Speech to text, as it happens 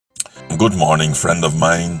Good morning, friend of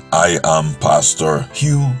mine. I am Pastor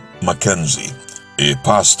Hugh Mackenzie, a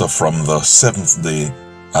pastor from the Seventh-day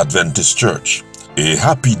Adventist Church. A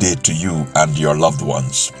happy day to you and your loved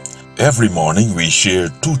ones. Every morning we share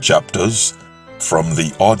 2 chapters from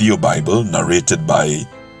the audio Bible narrated by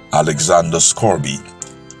Alexander Scorby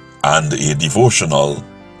and a devotional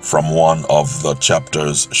from one of the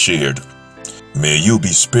chapters shared. May you be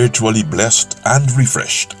spiritually blessed and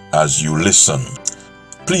refreshed as you listen.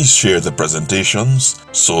 Please share the presentations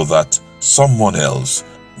so that someone else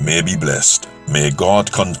may be blessed. May God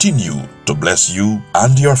continue to bless you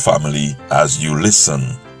and your family as you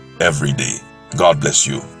listen every day. God bless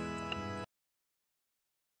you.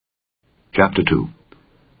 Chapter 2.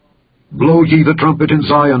 Blow ye the trumpet in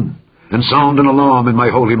Zion, and sound an alarm in my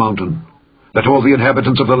holy mountain. Let all the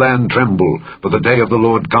inhabitants of the land tremble, for the day of the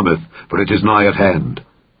Lord cometh, for it is nigh at hand.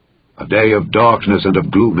 A day of darkness and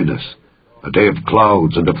of gloominess, a day of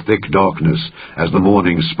clouds and of thick darkness, as the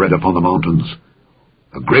morning spread upon the mountains.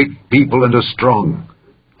 A great people and a strong.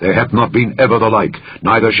 There hath not been ever the like,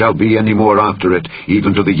 neither shall be any more after it,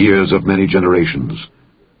 even to the years of many generations.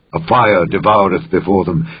 A fire devoureth before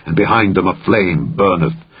them, and behind them a flame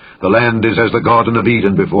burneth. The land is as the Garden of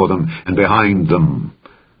Eden before them, and behind them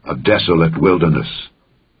a desolate wilderness.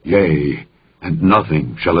 Yea, and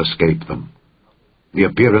nothing shall escape them. The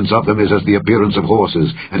appearance of them is as the appearance of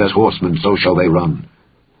horses, and as horsemen so shall they run.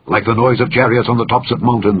 Like the noise of chariots on the tops of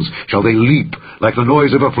mountains shall they leap, like the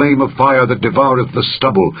noise of a flame of fire that devoureth the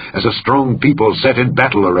stubble, as a strong people set in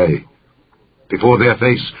battle array. Before their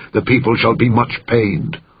face the people shall be much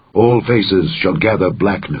pained, all faces shall gather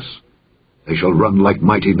blackness. They shall run like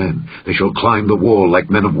mighty men, they shall climb the wall like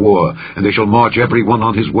men of war, and they shall march every one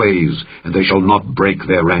on his ways, and they shall not break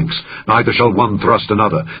their ranks, neither shall one thrust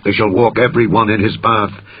another. They shall walk every one in his path,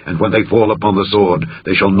 and when they fall upon the sword,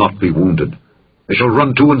 they shall not be wounded. They shall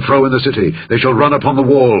run to and fro in the city, they shall run upon the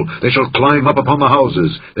wall, they shall climb up upon the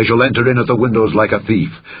houses, they shall enter in at the windows like a thief.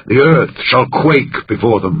 The earth shall quake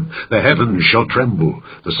before them, the heavens shall tremble,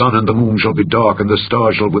 the sun and the moon shall be dark, and the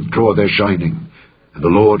stars shall withdraw their shining. And the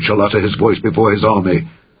Lord shall utter his voice before his army,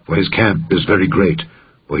 for his camp is very great,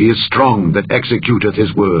 for he is strong that executeth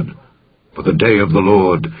his word. For the day of the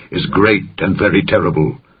Lord is great and very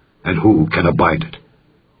terrible, and who can abide it?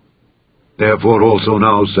 Therefore also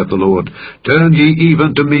now, saith the Lord, turn ye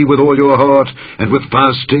even to me with all your heart, and with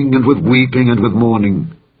fasting, and with weeping, and with mourning.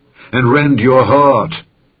 And rend your heart,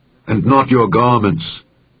 and not your garments,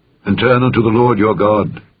 and turn unto the Lord your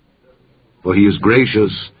God. For he is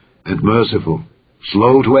gracious and merciful,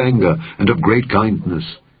 slow to anger, and of great kindness,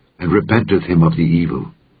 and repenteth him of the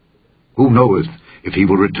evil. Who knoweth if he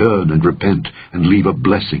will return and repent, and leave a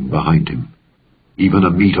blessing behind him, even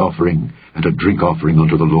a meat offering and a drink offering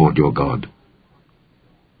unto the Lord your God?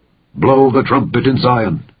 Blow the trumpet in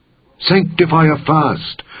Zion, sanctify a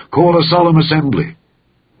fast, call a solemn assembly.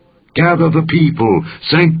 Gather the people,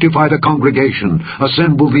 sanctify the congregation,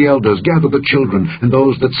 assemble the elders, gather the children, and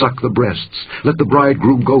those that suck the breasts. Let the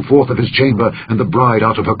bridegroom go forth of his chamber, and the bride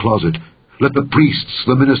out of her closet. Let the priests,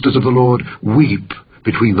 the ministers of the Lord, weep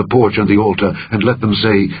between the porch and the altar, and let them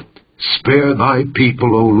say, Spare thy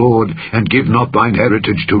people, O Lord, and give not thine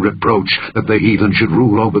heritage to reproach, that the heathen should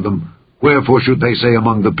rule over them. Wherefore should they say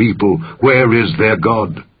among the people, Where is their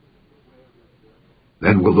God?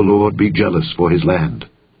 Then will the Lord be jealous for his land,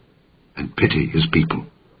 and pity his people.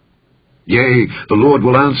 Yea, the Lord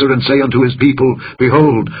will answer and say unto his people,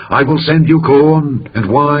 Behold, I will send you corn,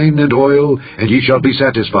 and wine, and oil, and ye shall be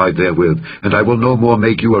satisfied therewith, and I will no more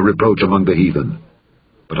make you a reproach among the heathen.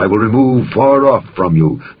 But I will remove far off from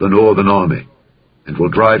you the northern army, and will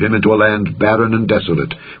drive him into a land barren and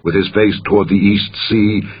desolate, with his face toward the east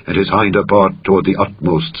sea, and his hinder part toward the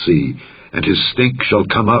utmost sea. And his stink shall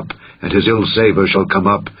come up, and his ill savour shall come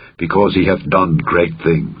up, because he hath done great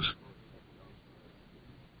things.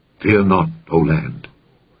 Fear not, O land.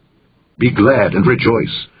 Be glad and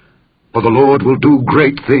rejoice, for the Lord will do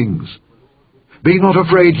great things. Be not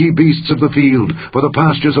afraid, ye beasts of the field, for the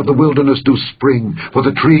pastures of the wilderness do spring, for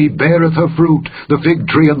the tree beareth her fruit, the fig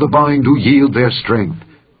tree and the vine do yield their strength.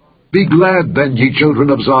 Be glad then, ye children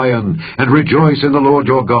of Zion, and rejoice in the Lord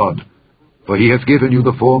your God. For he hath given you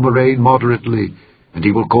the former rain moderately, and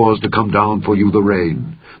he will cause to come down for you the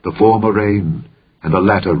rain, the former rain, and the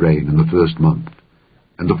latter rain in the first month.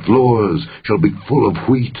 And the floors shall be full of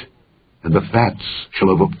wheat, and the fats shall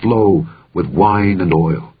overflow with wine and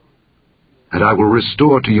oil. And I will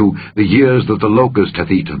restore to you the years that the locust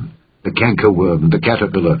hath eaten, the cankerworm, and the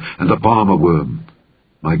caterpillar, and the palmer worm,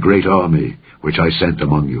 my great army which I sent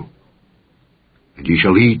among you. And ye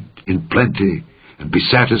shall eat in plenty, and be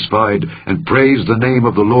satisfied, and praise the name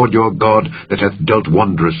of the Lord your God, that hath dealt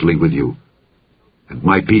wondrously with you. And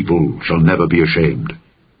my people shall never be ashamed.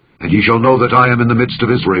 And ye shall know that I am in the midst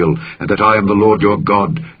of Israel, and that I am the Lord your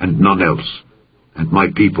God, and none else. And my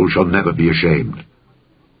people shall never be ashamed.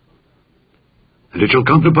 And it shall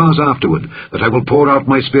come to pass afterward, that I will pour out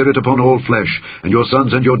my Spirit upon all flesh, and your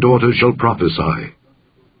sons and your daughters shall prophesy.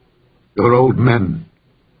 Your old men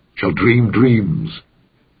shall dream dreams.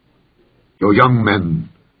 Your young men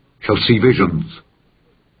shall see visions.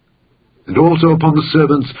 And also upon the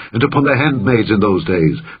servants and upon the handmaids in those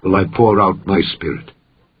days will I pour out my Spirit.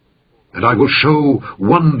 And I will show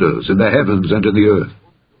wonders in the heavens and in the earth,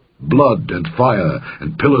 blood and fire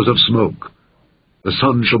and pillars of smoke. The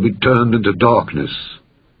sun shall be turned into darkness,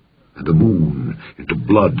 and the moon into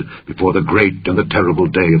blood, before the great and the terrible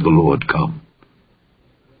day of the Lord come.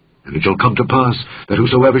 And it shall come to pass that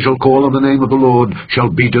whosoever shall call on the name of the Lord shall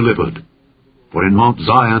be delivered. For in Mount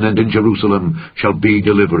Zion and in Jerusalem shall be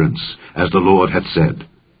deliverance, as the Lord hath said,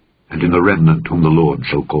 and in the remnant whom the Lord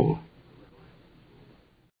shall call.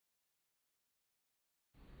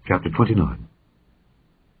 Chapter 29.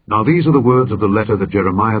 Now these are the words of the letter that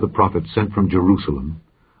Jeremiah the prophet sent from Jerusalem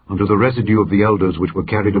unto the residue of the elders which were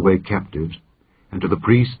carried away captives, and to the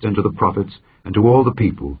priests and to the prophets, and to all the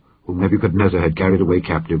people whom Nebuchadnezzar had carried away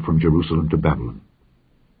captive from Jerusalem to Babylon.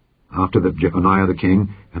 After that Jeconiah the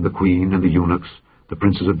king, and the queen, and the eunuchs, the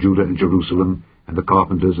princes of Judah and Jerusalem, and the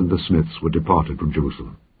carpenters and the smiths were departed from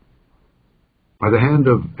Jerusalem. By the hand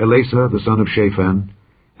of Elasah the son of Shaphan,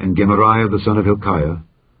 and Gemariah the son of Hilkiah,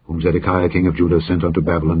 whom Zedekiah king of Judah sent unto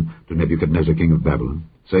Babylon to Nebuchadnezzar king of Babylon,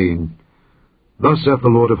 saying, Thus saith the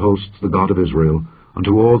Lord of hosts, the God of Israel,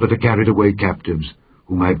 unto all that are carried away captives,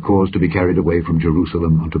 whom I have caused to be carried away from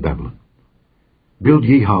Jerusalem unto Babylon. Build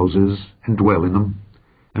ye houses, and dwell in them,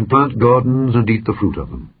 and plant gardens, and eat the fruit of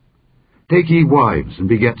them. Take ye wives, and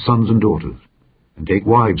beget sons and daughters, and take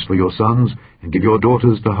wives for your sons, and give your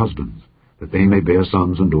daughters to husbands, that they may bear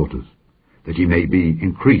sons and daughters, that ye may be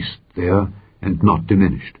increased there, and not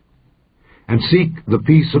diminished. And seek the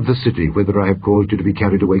peace of the city whither I have caused you to be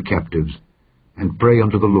carried away captives, and pray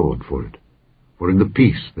unto the Lord for it. For in the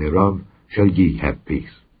peace thereof shall ye have peace.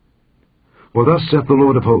 For thus saith the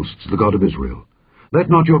Lord of hosts, the God of Israel, Let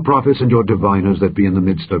not your prophets and your diviners that be in the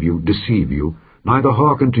midst of you deceive you, neither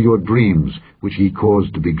hearken to your dreams which ye cause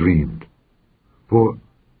to be dreamed. For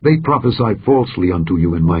they prophesy falsely unto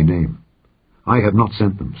you in my name. I have not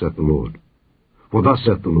sent them, saith the Lord. For thus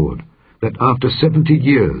saith the Lord, that after 70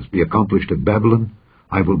 years be accomplished at Babylon,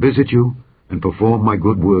 I will visit you, and perform my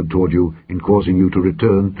good word toward you, in causing you to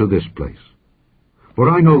return to this place. For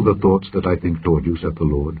I know the thoughts that I think toward you, saith the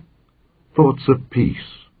Lord, thoughts of peace,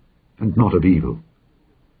 and not of evil,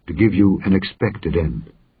 to give you an expected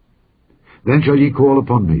end. Then shall ye call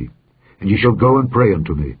upon me, and ye shall go and pray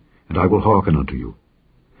unto me, and I will hearken unto you.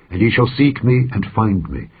 And ye shall seek me and find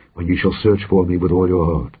me, when ye shall search for me with all your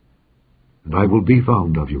heart. And I will be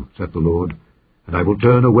found of you, saith the Lord, and I will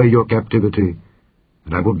turn away your captivity,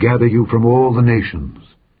 and I will gather you from all the nations,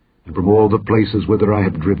 and from all the places whither I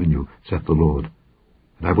have driven you, saith the Lord,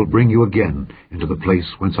 and I will bring you again into the place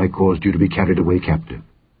whence I caused you to be carried away captive.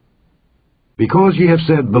 Because ye have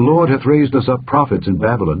said, The Lord hath raised us up prophets in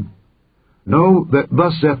Babylon, know that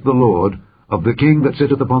thus saith the Lord, of the king that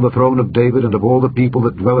sitteth upon the throne of David, and of all the people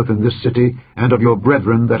that dwelleth in this city, and of your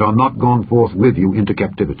brethren that are not gone forth with you into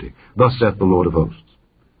captivity. Thus saith the Lord of hosts,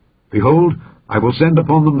 Behold, I will send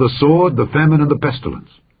upon them the sword, the famine, and the pestilence,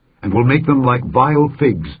 and will make them like vile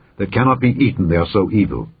figs that cannot be eaten, they are so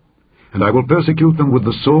evil. And I will persecute them with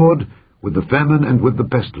the sword, with the famine, and with the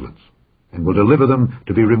pestilence, and will deliver them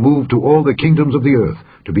to be removed to all the kingdoms of the earth,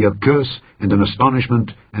 to be a curse and an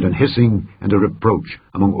astonishment and an hissing and a reproach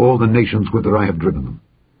among all the nations whither I have driven them,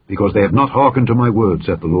 because they have not hearkened to my word,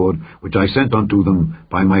 saith the Lord, which I sent unto them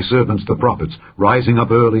by my servants the prophets, rising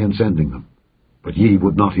up early and sending them. But ye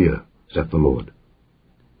would not hear, saith the Lord.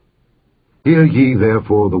 Hear ye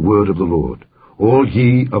therefore the word of the Lord, all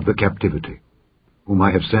ye of the captivity, whom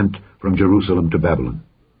I have sent from Jerusalem to Babylon.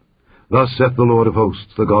 Thus saith the Lord of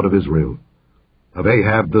hosts, the God of Israel, of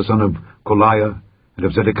Ahab the son of Koliah, and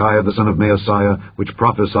of Zedekiah the son of Maaseiah, which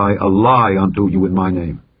prophesy a lie unto you in my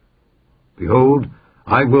name. Behold,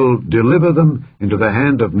 I will deliver them into the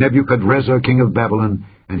hand of Nebuchadrezzar king of Babylon,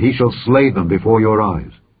 and he shall slay them before your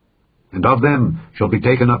eyes. And of them shall be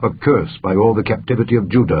taken up a curse by all the captivity of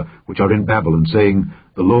Judah, which are in Babylon, saying,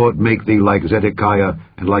 The Lord make thee like Zedekiah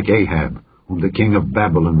and like Ahab, whom the king of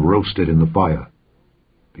Babylon roasted in the fire.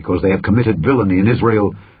 Because they have committed villainy in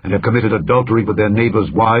Israel, and have committed adultery with their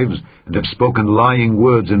neighbors' wives, and have spoken lying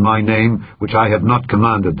words in my name, which I have not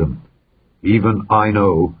commanded them. Even I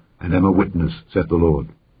know, and am a witness, saith the Lord.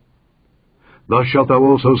 Thus shalt thou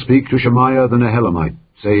also speak to Shemaiah the Nehelamite,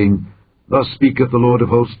 saying, Thus speaketh the Lord of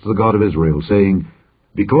hosts, the God of Israel, saying,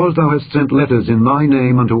 Because thou hast sent letters in thy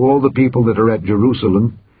name unto all the people that are at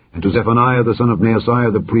Jerusalem, and to Zephaniah the son of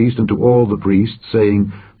Maaseiah the priest, and to all the priests,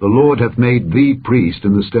 saying, The Lord hath made thee priest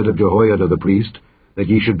in the stead of Jehoiada the priest, that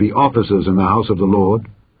ye should be officers in the house of the Lord.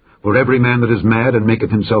 For every man that is mad and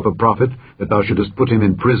maketh himself a prophet, that thou shouldest put him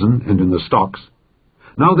in prison and in the stocks.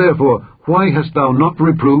 Now therefore, why hast thou not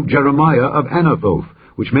reproved Jeremiah of Anathoth,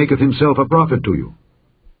 which maketh himself a prophet to you?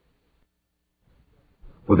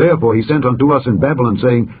 For therefore he sent unto us in Babylon,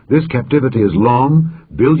 saying, This captivity is long,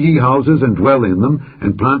 build ye houses and dwell in them,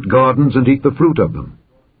 and plant gardens and eat the fruit of them.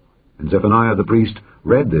 And Zephaniah the priest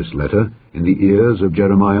read this letter in the ears of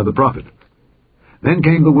Jeremiah the prophet. Then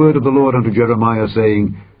came the word of the Lord unto Jeremiah,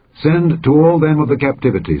 saying, Send to all them of the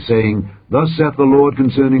captivity, saying, Thus saith the Lord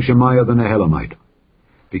concerning Shemaiah the Nehelamite,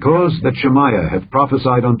 Because that Shemaiah hath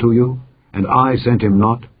prophesied unto you, and I sent him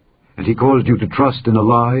not, and he caused you to trust in a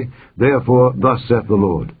lie, therefore thus saith the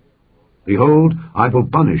Lord, Behold, I will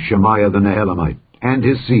punish Shemaiah the Nehelamite, and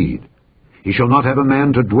his seed. He shall not have a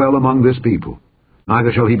man to dwell among this people,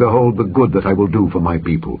 neither shall he behold the good that I will do for my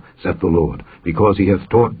people, saith the Lord, because he hath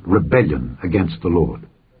taught rebellion against the Lord.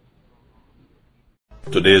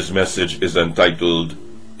 Today's message is entitled,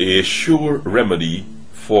 A Sure Remedy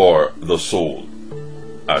for the Soul.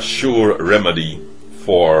 A sure remedy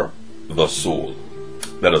for the soul.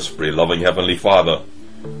 Let us pray. Loving Heavenly Father,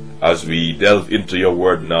 as we delve into your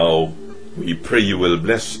word now, we pray you will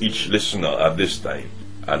bless each listener at this time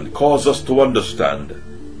and cause us to understand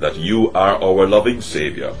that you are our loving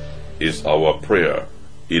Savior, is our prayer.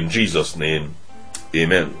 In Jesus' name,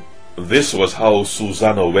 amen. This was how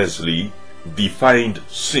Susanna Wesley defined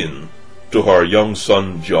sin to her young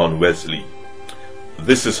son John Wesley.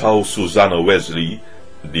 This is how Susanna Wesley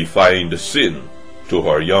defined sin to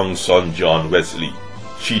her young son John Wesley.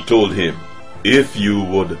 She told him, If you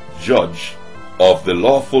would judge of the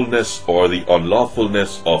lawfulness or the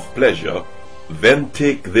unlawfulness of pleasure, then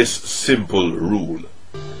take this simple rule.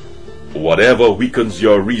 Whatever weakens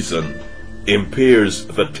your reason, impairs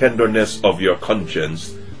the tenderness of your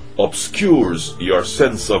conscience, obscures your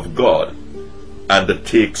sense of God, and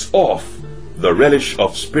takes off the relish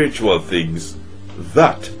of spiritual things,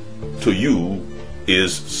 that to you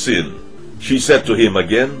is sin. She said to him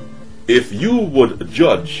again, If you would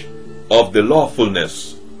judge of the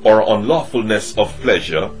lawfulness or unlawfulness of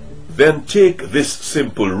pleasure, then take this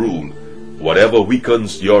simple rule. Whatever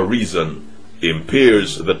weakens your reason,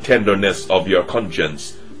 impairs the tenderness of your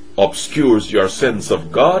conscience, obscures your sense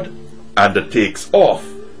of God, and takes off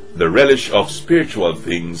the relish of spiritual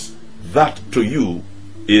things, that to you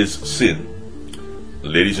is sin.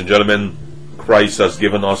 Ladies and gentlemen, Christ has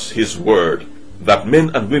given us his word, that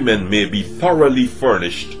men and women may be thoroughly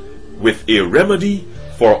furnished with a remedy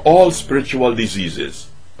for all spiritual diseases.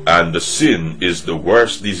 And sin is the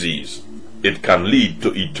worst disease. It can lead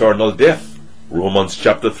to eternal death. Romans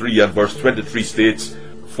chapter 3 and verse 23 states,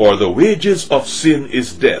 For the wages of sin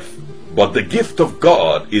is death, but the gift of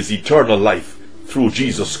God is eternal life through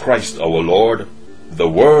Jesus Christ our Lord. The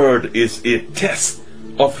word is a test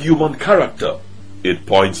of human character. It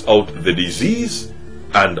points out the disease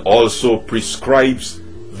and also prescribes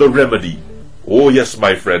the remedy. Oh yes,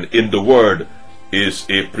 my friend, in the word is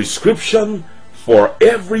a prescription for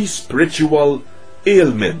every spiritual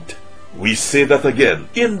ailment. We say that again.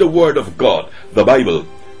 In the word of God, the Bible,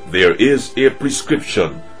 there is a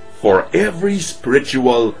prescription for every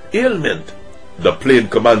spiritual ailment. The plain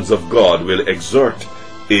commands of God will exert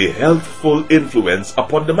a healthful influence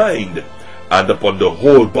upon the mind and upon the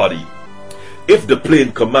whole body. If the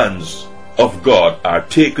plain commands of God are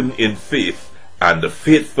taken in faith and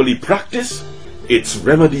faithfully practiced, its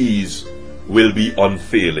remedies will be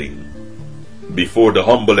unfailing. Before the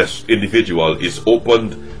humblest individual is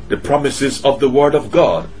opened the promises of the word of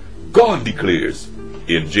God, God declares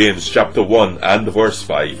in James chapter 1 and verse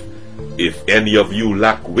 5, If any of you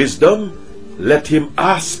lack wisdom, let him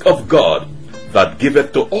ask of God, that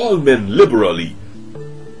giveth to all men liberally.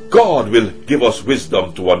 God will give us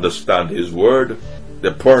wisdom to understand his word.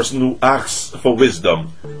 The person who asks for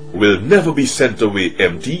wisdom will never be sent away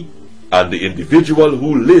empty, and the individual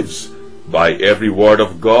who lives by every word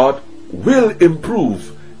of God will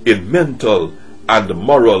improve in mental and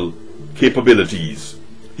moral capabilities.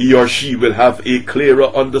 He or she will have a clearer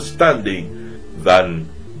understanding than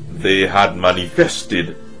they had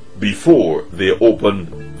manifested before they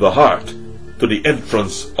opened the heart to the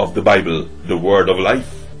entrance of the Bible, the word of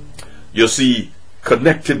life. You see,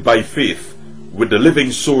 connected by faith with the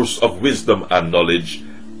living source of wisdom and knowledge,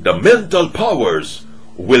 the mental powers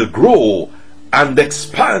will grow and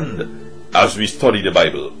expand as we study the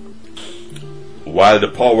Bible. While the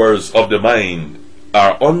powers of the mind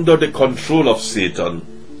are under the control of Satan,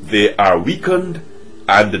 they are weakened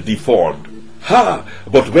and deformed.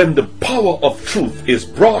 But when the power of truth is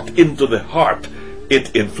brought into the heart,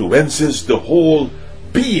 it influences the whole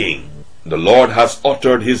being. The Lord has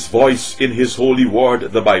uttered his voice in his holy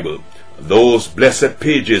word, the Bible. Those blessed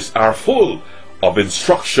pages are full of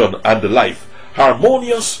instruction and life,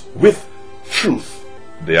 harmonious with truth.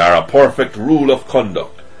 They are a perfect rule of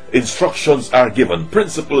conduct. Instructions are given,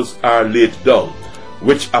 principles are laid down,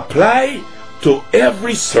 which apply to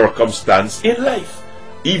every circumstance in life.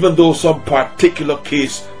 Even though some particular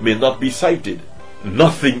case may not be cited,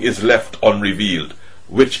 nothing is left unrevealed,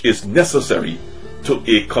 which is necessary to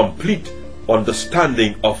a complete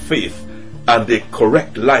understanding of faith and a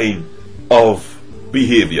correct line of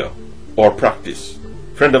behavior or practice.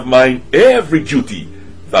 Friend of mine, every duty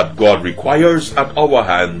that God requires at our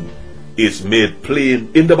hand is made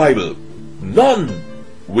plain in the Bible. None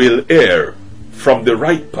will err from the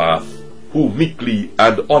right path who meekly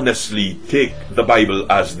and honestly take the Bible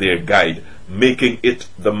as their guide, making it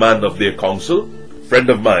the man of their counsel. Friend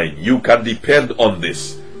of mine, you can depend on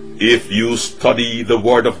this. If you study the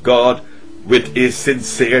Word of God with a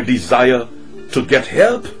sincere desire to get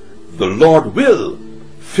help, the Lord will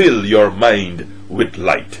fill your mind with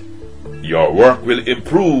light. Your work will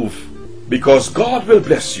improve because God will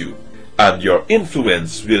bless you, and your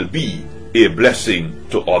influence will be a blessing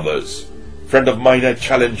to others. Friend of mine, I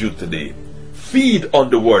challenge you today. Feed on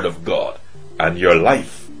the Word of God, and your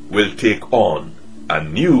life will take on a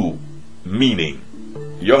new meaning.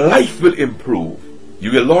 Your life will improve.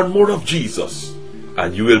 You will learn more of Jesus,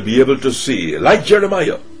 and you will be able to say, like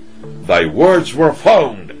Jeremiah, "Thy words were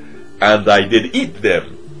found, and I did eat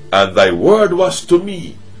them, and thy word was to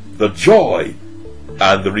me the joy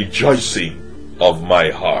and the rejoicing of my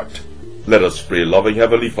heart." Let us pray. Loving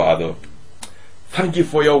Heavenly Father, thank you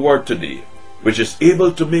for your word today, which is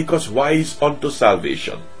able to make us wise unto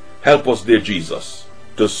salvation. Help us, dear Jesus,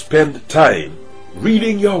 to spend time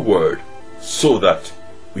reading your word so that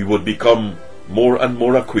we would become more and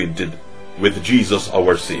more acquainted with Jesus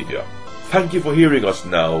our Savior. Thank you for hearing us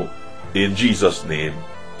now. In Jesus' name,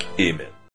 amen.